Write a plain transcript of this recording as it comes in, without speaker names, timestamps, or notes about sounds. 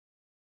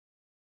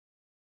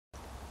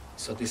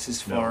So this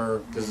is No,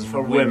 for this is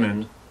for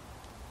women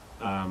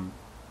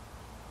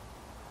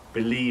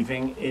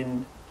believing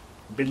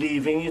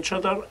each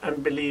other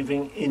and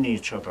believing in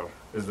each other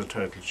is the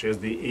title. She has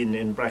the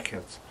in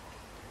brackets.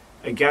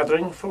 A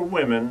gathering for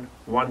women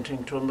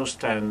wanting to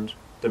understand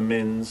the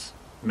men's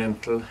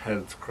mental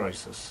health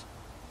crisis.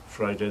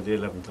 Friday the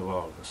 11th of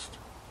August.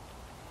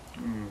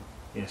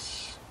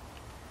 Yes.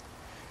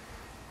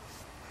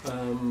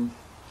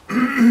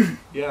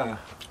 Yeah.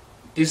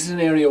 This is an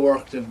area of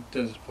work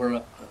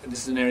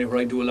this is an area where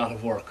I do a lot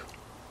of work.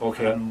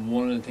 Okay. And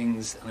one of the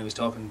things, and I was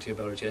talking to you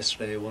about it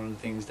yesterday, one of the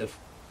things that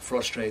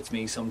frustrates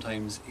me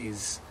sometimes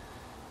is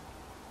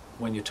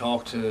when you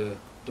talk to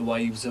the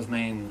wives of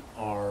men,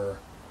 or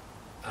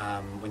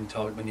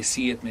when you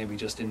see it maybe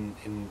just in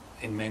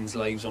men's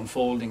lives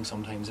unfolding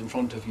sometimes in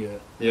front of you.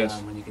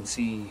 Yes. When you can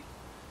see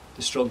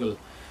the struggle,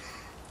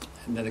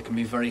 and that it can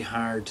be very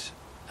hard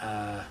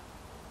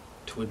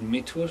to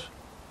admit to it.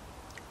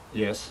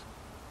 Yes.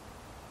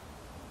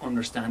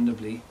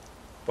 Understandably.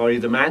 By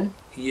the man?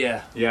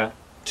 Yeah. Yeah.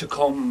 To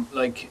come,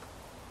 like,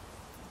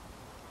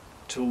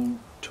 to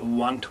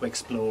want to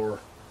explore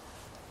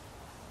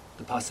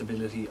the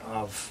possibility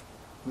of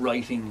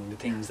righting the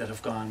things that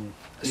have gone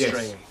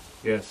astray.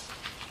 Yes.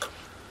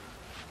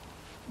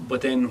 But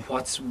then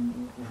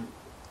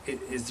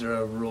is there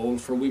a role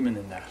for women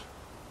in that?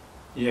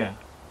 Yeah.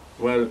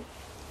 Well,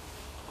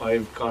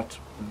 I've got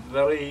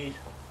very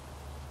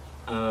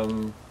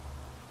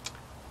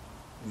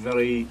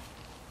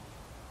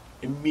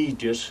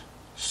immediate,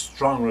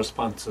 strong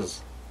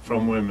responses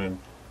from women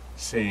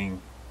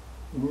saying,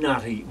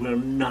 we're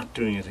not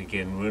doing it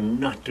again, we're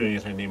not doing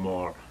it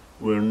anymore,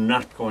 we're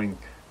not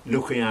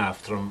looking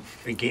after them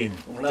again.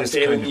 We're not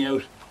bailing you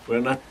out.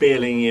 We're not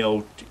bailing you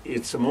out.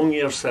 It's among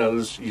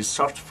yourselves. You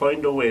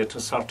find a way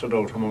to sort it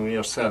out among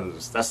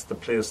yourselves. That's the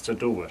place to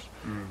do it.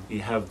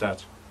 You have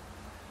that.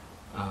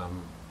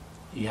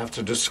 You have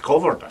to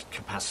discover that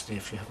capacity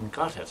if you haven't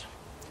got it.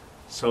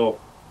 So,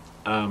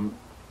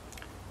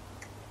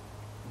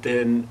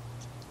 then,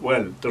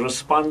 well,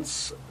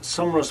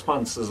 some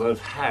responses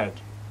I've had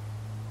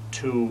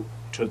to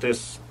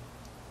this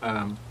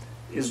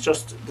is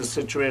just the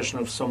situation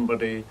of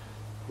somebody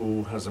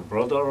who has a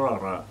brother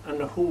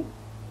and who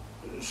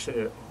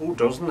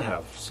doesn't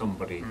have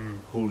somebody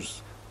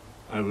who's,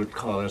 I would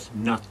call it,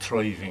 not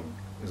thriving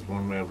is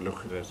one way of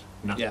looking at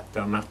it.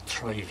 They're not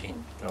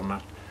thriving. They're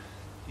not.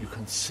 You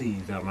can see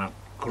they're not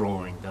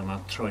growing. They're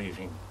not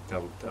thriving.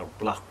 They're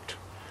blocked.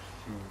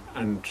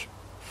 And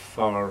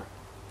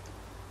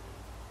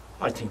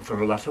I think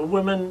for a lot of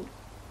women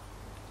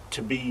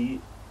to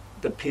be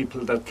the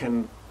people that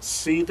can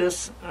see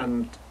this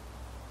and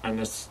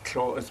it's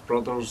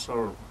brothers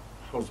or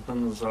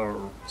husbands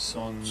or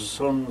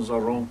sons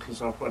or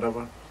uncles or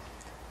whatever,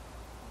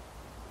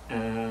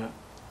 to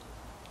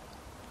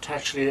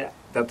actually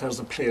that there's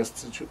a place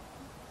that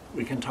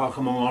we can talk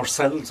among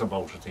ourselves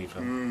about it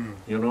even,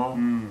 you know.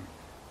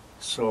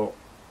 So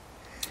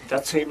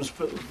that seems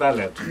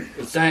valid.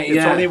 It's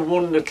only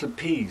one little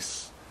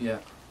piece. Yeah.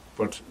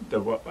 But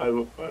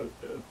a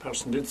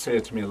person did say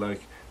to me,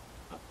 like,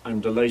 I'm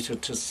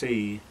delighted to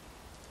see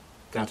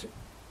that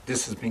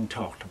this is being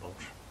talked about.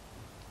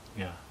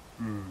 Yeah.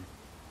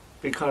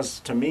 Because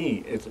to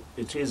me,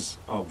 it is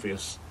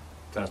obvious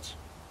that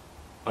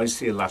I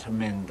see a lot of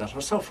men that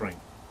are suffering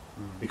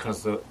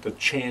because the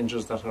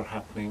changes that are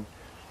happening,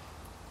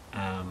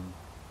 the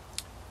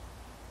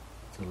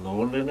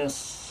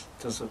loneliness,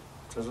 there's a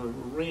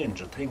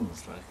range of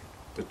things, like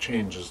the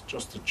changes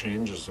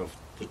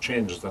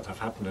that have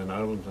happened in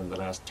Ireland in the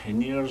last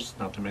 10 years,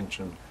 not to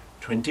mention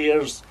 20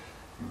 years,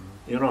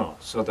 you know.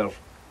 So there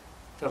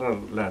are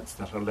lads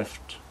that are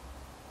left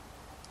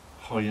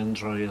high and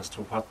dry as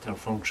to what their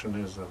function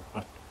is, or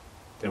what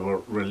they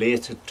were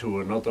related to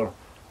another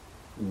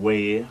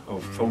way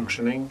of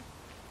functioning.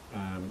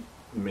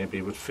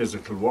 Maybe with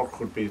physical work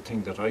would be a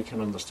thing that I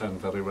can understand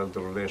very well, the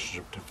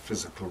relationship to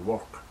physical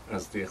work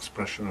as the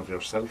expression of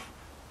yourself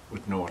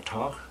with no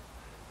talk,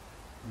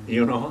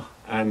 you know.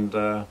 And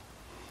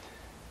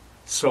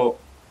so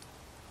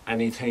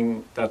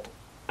anything that,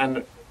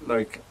 and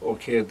like,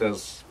 okay,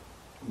 there's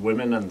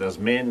women and there's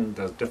men,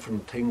 there's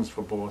different things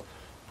for both,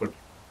 but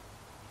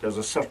there's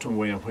a certain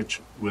way in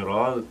which we're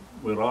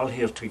all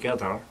here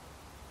together,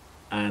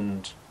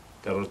 and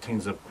there are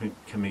things that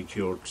can be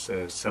cured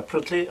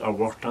separately or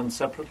worked on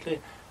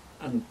separately,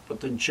 but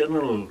the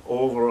general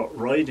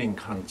overriding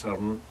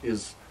concern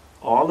is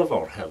all of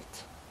our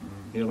health,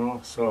 you know.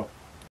 So